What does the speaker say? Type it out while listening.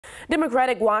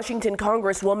Democratic Washington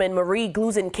Congresswoman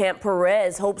Gluesenkamp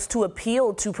Perez hopes to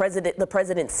appeal to the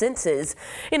president's sentences.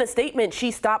 In a statement,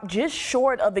 she stopped just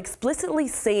short of explicitly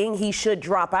saying he should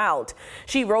drop out.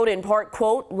 She wrote in part,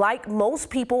 quote, "Like most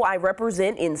people I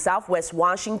represent in Southwest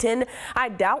Washington, I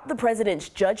doubt the president's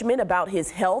judgment about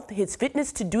his health, his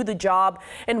fitness to do the job,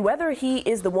 and whether he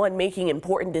is the one making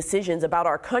important decisions about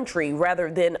our country rather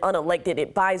than unelected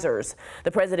advisors.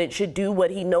 The president should do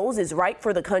what he knows is right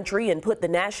for the country and put the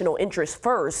national interest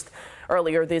first."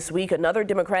 Earlier this week, another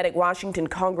Democratic Washington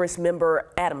Congress member,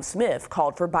 Adam Smith,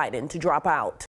 called for Biden to drop out.